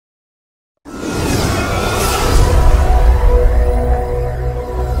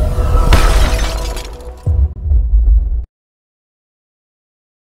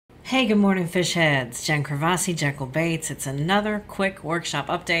Hey, good morning, fish heads. Jen Kravasi, JEKYLL. It's another quick workshop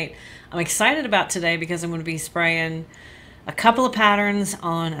update. I'm excited about today because I'm going to be spraying a couple of patterns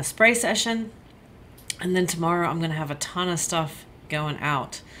on a spray session, and then tomorrow I'm going to have a ton of stuff going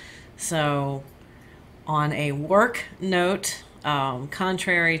out. So on a work note,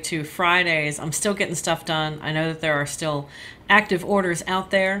 contrary to Fridays, I'm still getting stuff done. I know that there are still active orders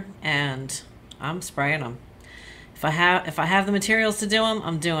out there, and I'm spraying them. If I have the materials to do them,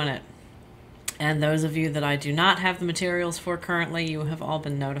 I'm doing it. And those of you that I do not have the materials for currently, you have all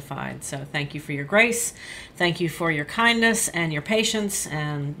been notified. So thank you for your grace. Thank you for your kindness and your patience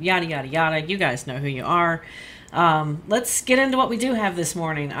and yada, yada, yada. You guys know who you are. Let's get into what we do have this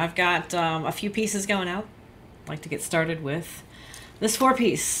morning. I've got a few pieces going out. I'd like to get started with this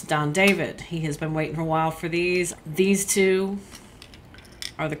 4-piece, Don David. He has been waiting for a while for these. These two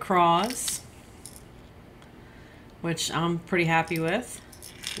are the Craws, which I'm pretty happy with.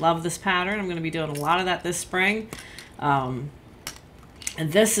 Love this pattern. I'm going to be doing a lot of that this spring. And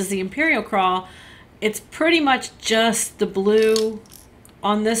this is the Imperial Craw. It's pretty much just the blue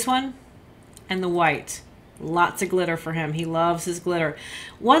on this one and the white. Lots of glitter for him. He loves his glitter.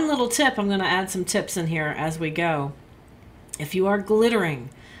 One little tip, I'm going to add some tips in here as we go. If you are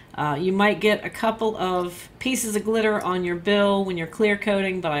glittering, you might get a couple of pieces of glitter on your bill when you're clear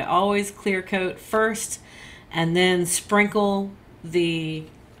coating, but I always clear coat first and then sprinkle the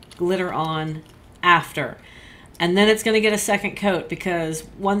glitter on after. And then it's going to get a second coat, because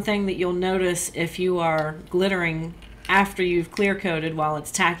one thing that you'll notice if you are glittering after you've clear coated while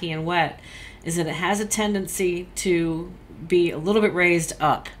it's tacky and wet is that it has a tendency to be a little bit raised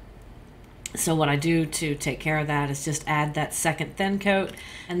up. So what I do to take care of that is just add that second thin coat,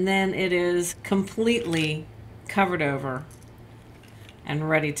 and then it is completely covered over and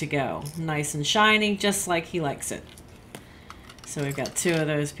ready to go. Nice and shiny, just like he likes it. So we've got two of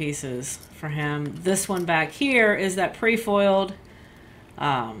those pieces for him. This one back here is that pre-foiled.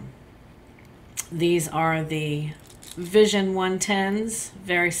 These are the Vision 110s,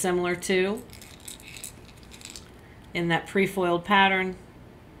 very similar to, in that pre-foiled pattern.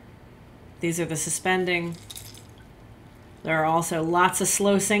 These are the suspending. There are also lots of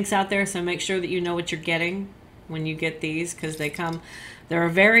slow sinks out there, so make sure that you know what you're getting when you get these, because they come. There are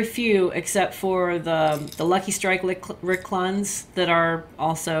very few, except for the Lucky Strike Rick Cluns that are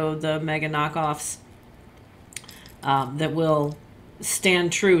also the mega knockoffs, that will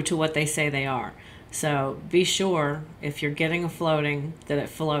stand true to what they say they are. So be sure, if you're getting a floating, that it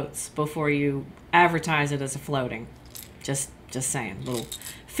floats before you advertise it as a floating. Just saying. Little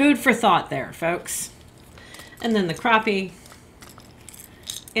food for thought there, folks. And then the crappie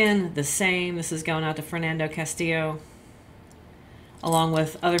in the same. This is going out to Fernando Castillo, along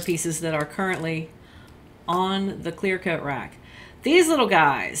with other pieces that are currently on the clear coat rack. These little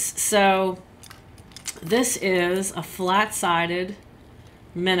guys. So this is a flat-sided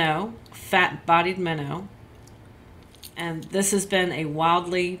minnow, fat-bodied minnow, and this has been a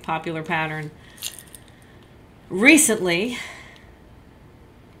wildly popular pattern recently,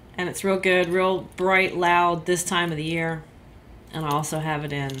 and it's real good, real bright, loud this time of the year. And I also have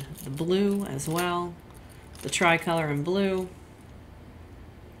it in the blue as well, the tricolor in blue,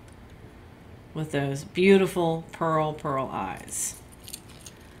 with those beautiful pearl eyes.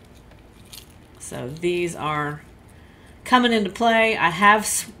 So these are coming into play. I have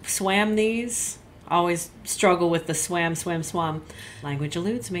swam these. I always struggle with the swam. Language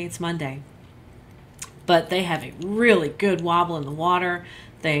eludes me. It's Monday. But they have a really good wobble in the water.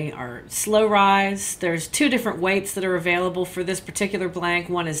 They are slow rise. There's two different weights that are available for this particular blank.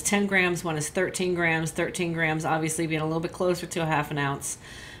 One is 10 grams, one is 13 grams. 13 grams obviously being a little bit closer to a half an ounce.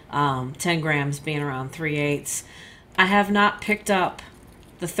 10 grams being around 3/8. I have not picked up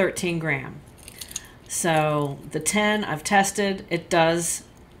the 13 gram. So the 10 I've tested.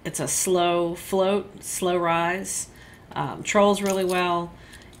 It's a slow float, slow rise. Trolls really well.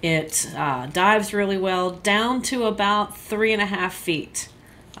 It dives really well down to about 3.5 feet.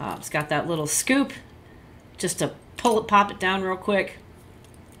 It's got that little scoop just to pop it down real quick.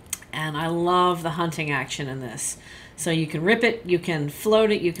 And I love the hunting action in this. So you can rip it, you can float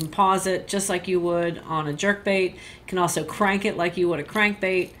it, you can pause it just like you would on a jerkbait. You can also crank it like you would a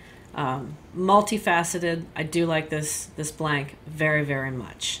crankbait. Multifaceted. I do like this blank very, very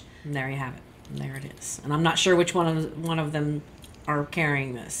much. And there you have it. And there it is. And I'm not sure which one of them are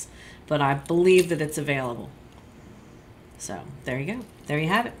carrying this, but I believe that it's available. So there you go. There you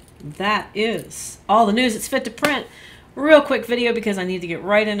have it. That is all the news that's fit to print. Real quick video because I need to get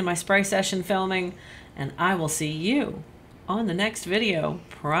right into my spray session filming, and I will see you on the next video,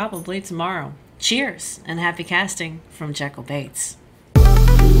 probably tomorrow. Cheers and happy casting from JEKYLL.